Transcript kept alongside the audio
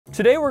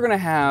Today we're gonna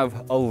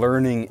have a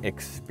learning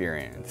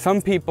experience.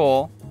 Some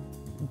people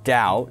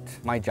doubt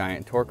my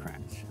giant torque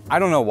wrench. I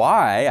don't know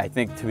why. I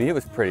think to me it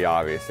was pretty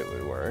obvious it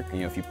would work. You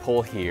know, if you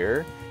pull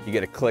here, you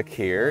get a click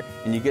here,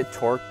 and you get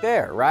torque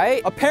there,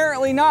 right?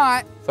 Apparently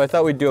not. So I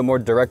thought we'd do a more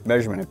direct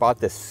measurement. I bought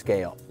this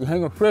scale. You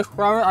hang a fish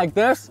from it like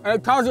this, and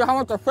it tells you how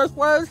much the fish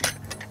weighs.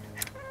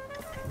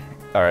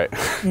 All right,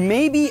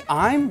 maybe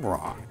I'm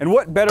wrong. And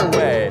what better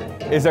way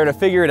is there to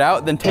figure it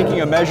out than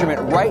taking a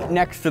measurement right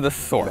next to the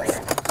source?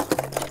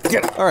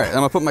 All right, I'm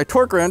gonna put my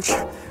torque wrench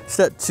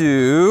set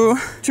to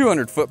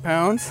 200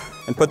 foot-pounds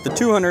and put the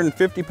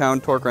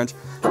 250-pound torque wrench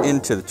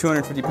into the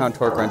 250-pound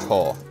torque wrench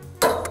hole.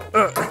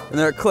 And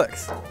there it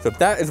clicks. So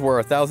that is where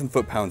 1,000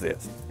 foot-pounds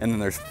is. And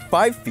then there's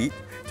 5 feet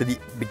to the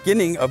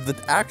beginning of the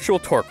actual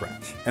torque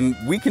wrench. And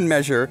we can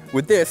measure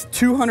with this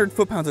 200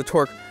 foot-pounds of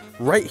torque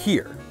right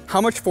here.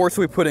 How much force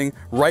are we putting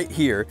right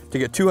here to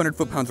get 200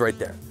 foot-pounds right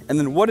there? And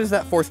then what is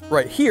that force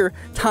right here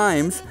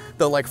times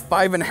the like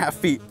 5.5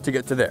 feet to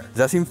get to there? Does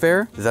that seem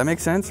fair? Does that make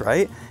sense,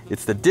 right?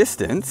 It's the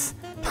distance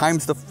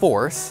times the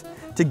force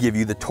to give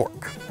you the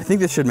torque. I think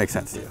this should make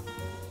sense to you.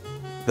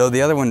 Though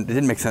the other one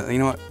didn't make sense. You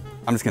know what?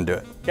 I'm just gonna do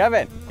it.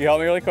 Kevin, can you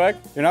help me really quick?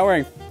 You're not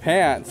wearing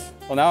pants.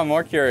 Well, now I'm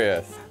more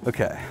curious.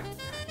 Okay.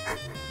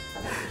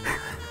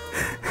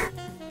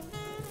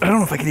 I don't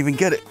know if I can even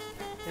get it.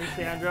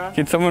 Hey, Sandra.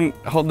 Can someone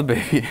hold the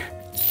baby?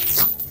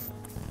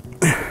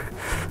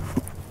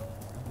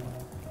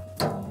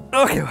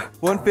 Okay,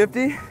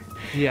 150?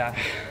 Yeah.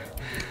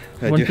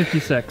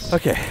 156.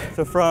 Okay,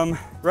 so from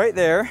right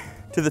there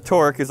to the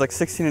torque is like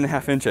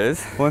 16.5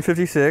 inches.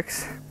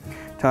 156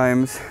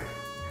 times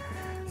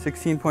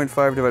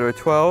 16.5 divided by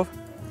 12,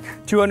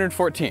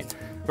 214.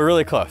 We're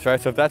really close,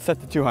 right? So if that's set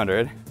to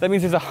 200, that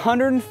means there's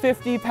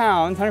 150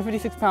 pounds,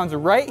 156 pounds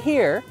right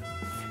here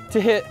to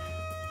hit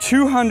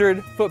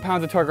 200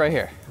 foot-pounds of torque right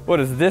here. What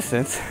is the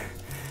distance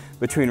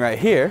between right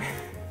here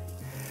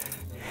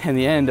and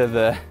the end of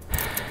the,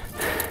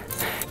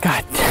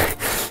 God,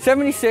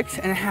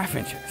 76.5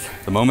 inches.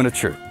 The moment of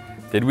truth.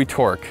 Did we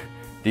torque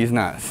these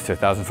nuts to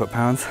 1,000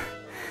 foot-pounds?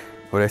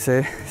 What did I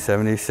say?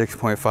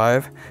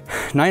 76.5,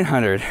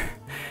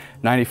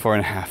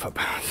 994.5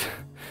 foot-pounds.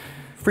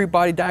 Free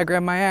body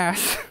diagram my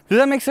ass. Does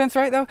that make sense,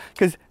 right though?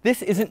 Because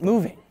this isn't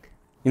moving.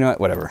 You know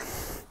what, whatever.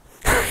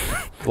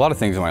 A lot of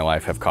things in my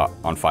life have caught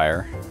on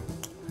fire.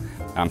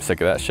 I'm sick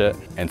of that shit.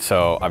 And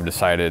so I've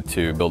decided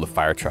to build a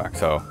fire truck.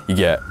 So you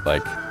get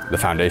like the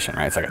foundation,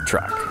 right? It's like a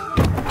truck.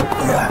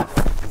 Yeah.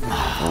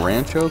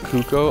 Rancho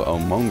Cuco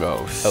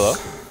Omongos. Hello?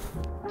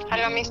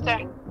 Hello,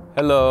 mister.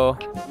 Hello.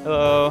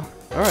 Hello.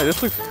 All right,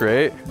 this looks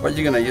great. What are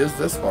you gonna use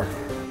this for?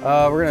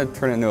 We're gonna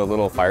turn it into a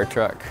little fire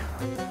truck.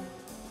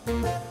 Oh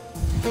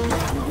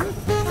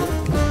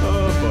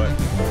boy.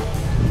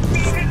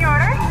 Did you take your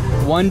order?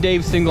 One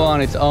Dave single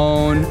on its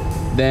own,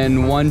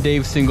 then one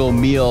Dave single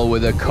meal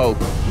with a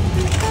Coke.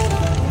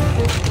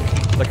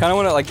 I kind of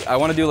want to I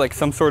want to do like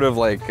some sort of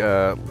like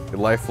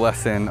life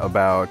lesson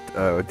about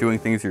doing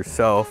things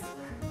yourself,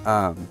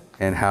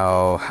 and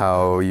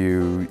how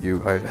you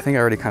I think I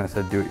already kind of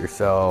said do it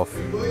yourself.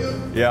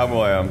 Yeah, I'm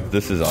William.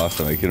 This is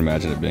awesome. I can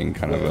imagine it being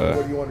kind of a.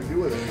 What do you want to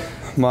do with it?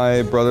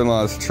 My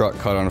brother-in-law's truck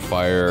caught on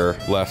fire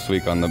last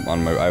week on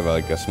my I have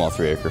like a small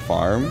 3-acre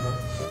farm.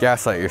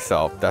 Gaslight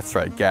yourself. That's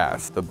right,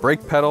 gas. The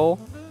brake pedal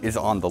is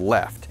on the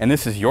left, and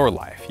this is your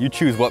life. You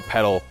choose what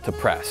pedal to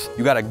press.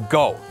 You gotta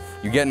go.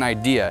 You get an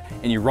idea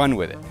and you run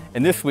with it.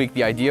 And this week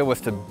the idea was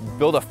to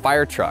build a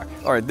fire truck.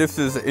 All right, this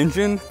is the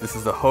engine, this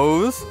is the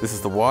hose, this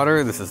is the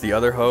water, this is the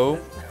other hoe.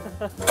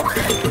 There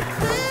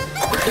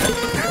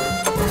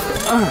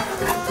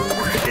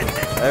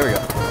we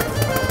go.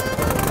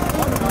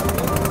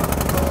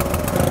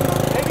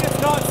 Maybe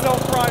it's not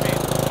self-priming.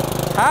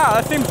 How?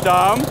 That seems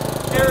dumb.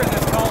 Here in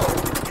this color.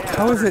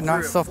 How is it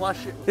not self?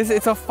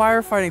 It's a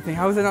firefighting thing.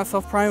 How is it not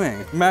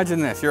self-priming? Imagine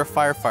this, you're a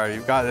firefighter.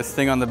 You've got this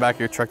thing on the back of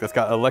your truck that's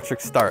got electric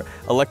start,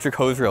 electric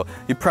hose reel.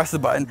 You press the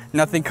button,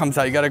 nothing comes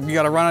out. You gotta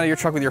run out of your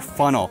truck with your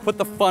funnel. Put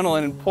the funnel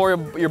in and pour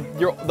your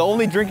the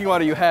only drinking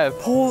water you have.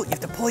 You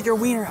have to pull your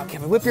wiener out,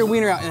 Kevin. Whip your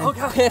wiener out and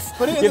then piss.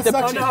 Put it in the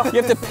suction.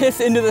 You have to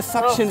piss into the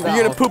suction.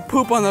 You're gonna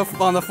poop on the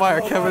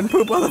fire, Kevin.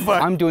 Poop on the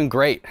fire. I'm doing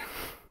great.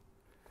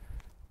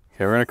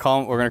 Okay, we're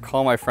gonna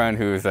call my friend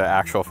who's an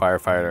actual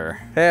firefighter.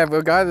 Hey,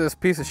 we got this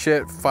piece of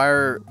shit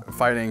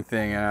firefighting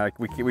thing, and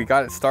we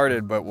got it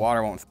started, but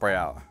water won't spray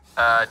out.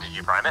 Did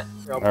you prime it?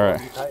 All right,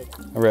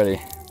 I'm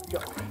ready.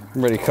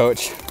 I'm ready,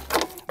 coach.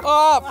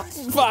 Oh,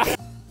 fuck!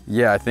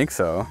 Yeah, I think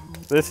so.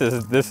 This is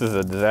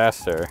a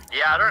disaster.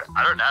 Yeah,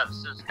 I don't know.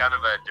 This is kind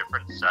of a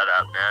different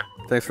setup, man.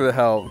 Thanks for the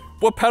help.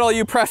 What pedal are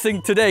you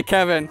pressing today,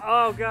 Kevin?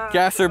 Oh god.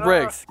 Gas or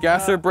brakes?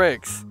 Gas or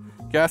brakes?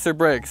 Gas or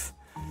brakes?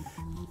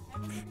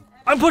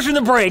 I'm pushing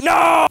the brake.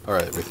 No! All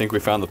right, we think we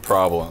found the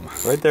problem.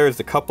 Right there is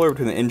the coupler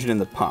between the engine and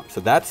the pump. So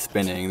that's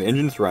spinning, the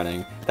engine's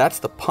running, that's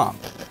the pump.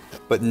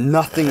 But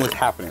nothing was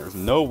happening. There's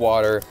no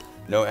water,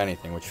 no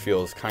anything, which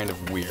feels kind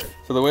of weird.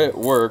 So the way it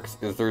works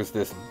is there's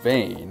this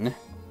vein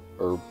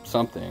or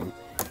something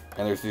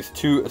and there's these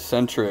two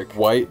eccentric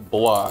white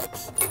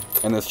blocks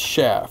and this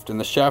shaft, and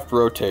the shaft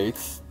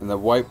rotates and the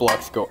white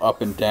blocks go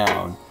up and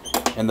down,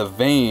 and the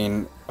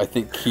vane, I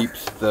think,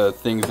 keeps the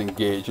things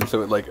engaged, and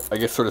so it, like, I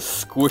guess, sort of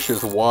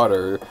squishes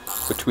water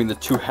between the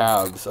two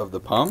halves of the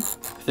pump.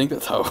 I think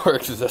that's how it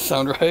works. Does that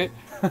sound right?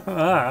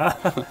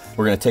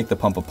 We're gonna take the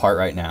pump apart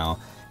right now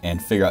and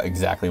figure out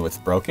exactly what's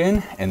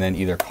broken, and then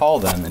either call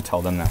them and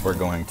tell them that we're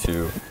going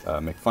to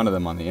make fun of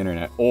them on the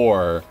internet,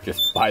 or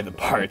just buy the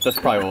parts. That's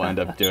probably what we'll end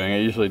up doing. I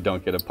usually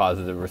don't get a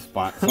positive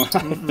response when I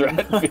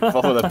threaten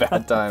people with a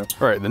bad time.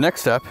 All right, the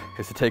next step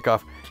is to take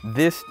off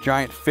this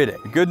giant fitting.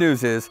 The good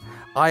news is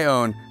I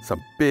own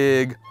some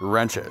big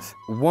wrenches.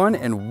 1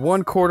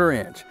 1/4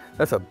 inch.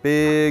 That's a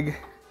big,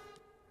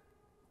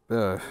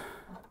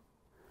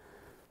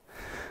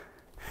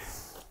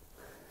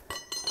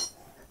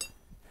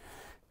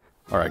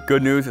 All right,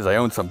 good news is I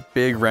own some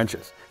big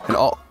wrenches. And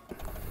all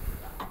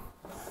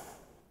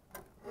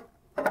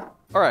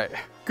right,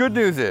 good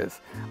news is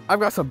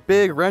I've got some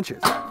big wrenches.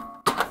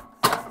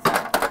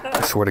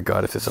 I swear to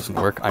God, if this doesn't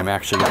work, I'm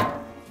actually gonna,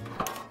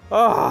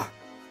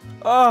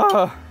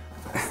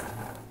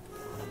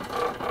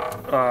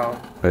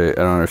 Wait, I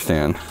don't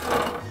understand.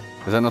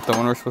 Is that not the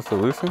one we're supposed to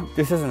loosen?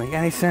 This doesn't make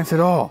any sense at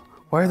all.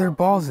 Why are there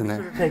balls in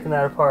there? Taking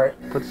that apart.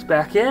 Put this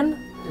back in.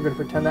 You're gonna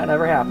pretend that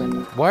never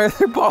happened. Why are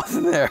there balls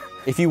in there?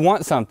 If you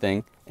want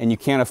something and you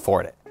can't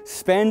afford it,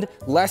 spend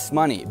less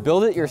money,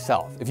 build it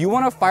yourself. If you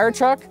want a fire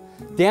truck,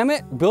 damn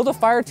it, build a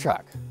fire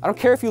truck. I don't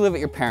care if you live at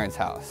your parents'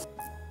 house.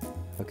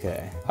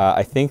 Okay,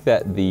 I think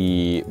that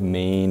the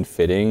main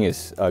fitting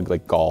is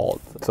like galled.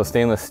 So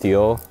stainless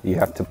steel, you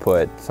have to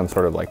put some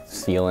sort of like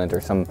sealant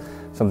or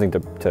something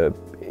to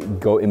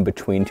go in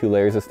between two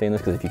layers of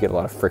stainless, because if you get a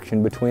lot of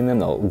friction between them,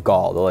 they'll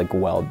gall, they'll like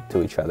weld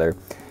to each other.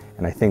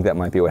 And I think that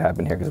might be what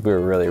happened here, because we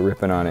were really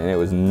ripping on it and it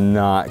was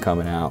not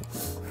coming out.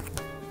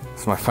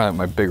 That's what I find out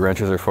my big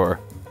wrenches are for.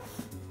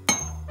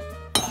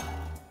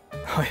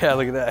 Oh yeah,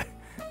 look at that.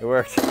 It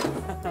worked.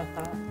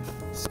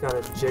 Just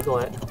gotta jiggle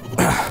it.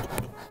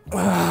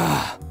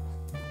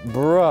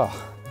 Bro.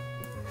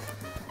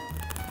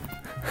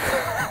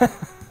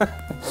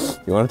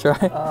 You wanna try?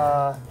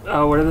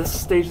 What are the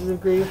stages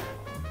of grief?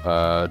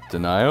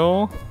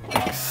 Denial,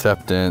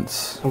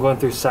 acceptance. I'm going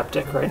through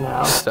septic right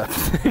now.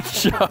 Septic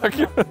shock.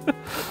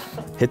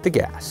 Hit the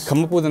gas.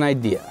 Come up with an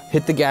idea.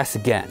 Hit the gas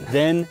again.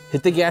 Then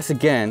hit the gas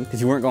again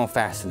because you weren't going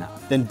fast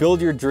enough. Then build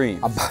your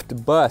dream. I'm about to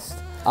bust.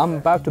 I'm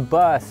about to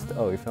bust.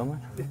 Oh, you're filming?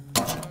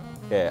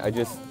 Okay, I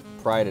just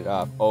pried it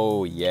up.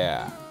 Oh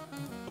yeah.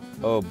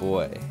 Oh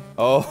boy.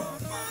 Oh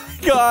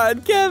my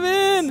God,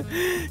 Kevin!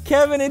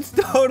 Kevin, it's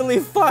totally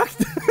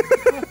fucked.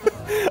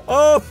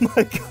 Oh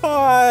my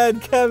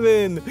God,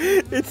 Kevin!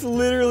 It's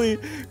literally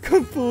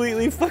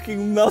completely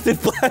fucking melted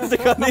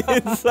plastic on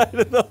the inside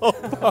of the whole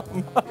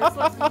pump.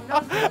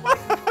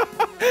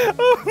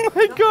 Oh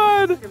my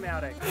God!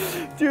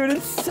 Dude,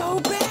 it's so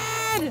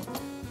bad!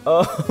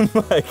 Oh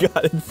my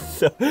God, it's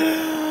so...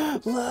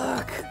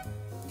 Look!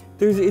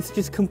 It's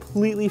just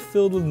completely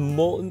filled with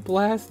molten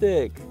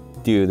plastic.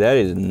 Dude, that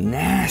is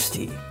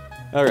nasty.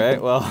 All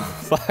right, well,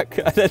 fuck.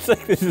 This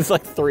is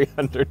like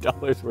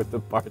 $300 worth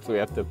of parts we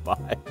have to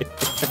buy.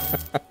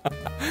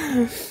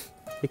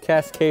 The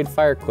Cascade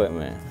fire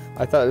equipment.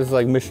 I thought this was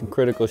like mission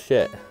critical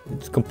shit.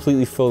 It's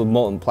completely filled with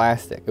molten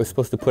plastic. It was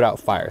supposed to put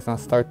out fires, not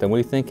start them. What are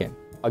you thinking?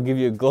 I'll give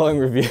you a glowing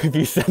review if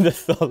you send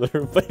us all the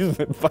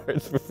replacement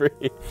parts for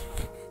free.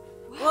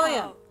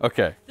 William.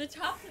 Okay. The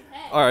top of the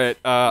head. All right,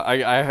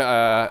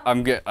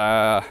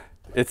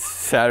 it's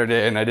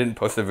Saturday and I didn't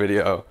post a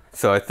video.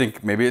 So I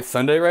think maybe it's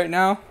Sunday right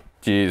now.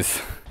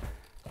 Jeez,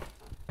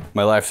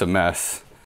 my life's a mess.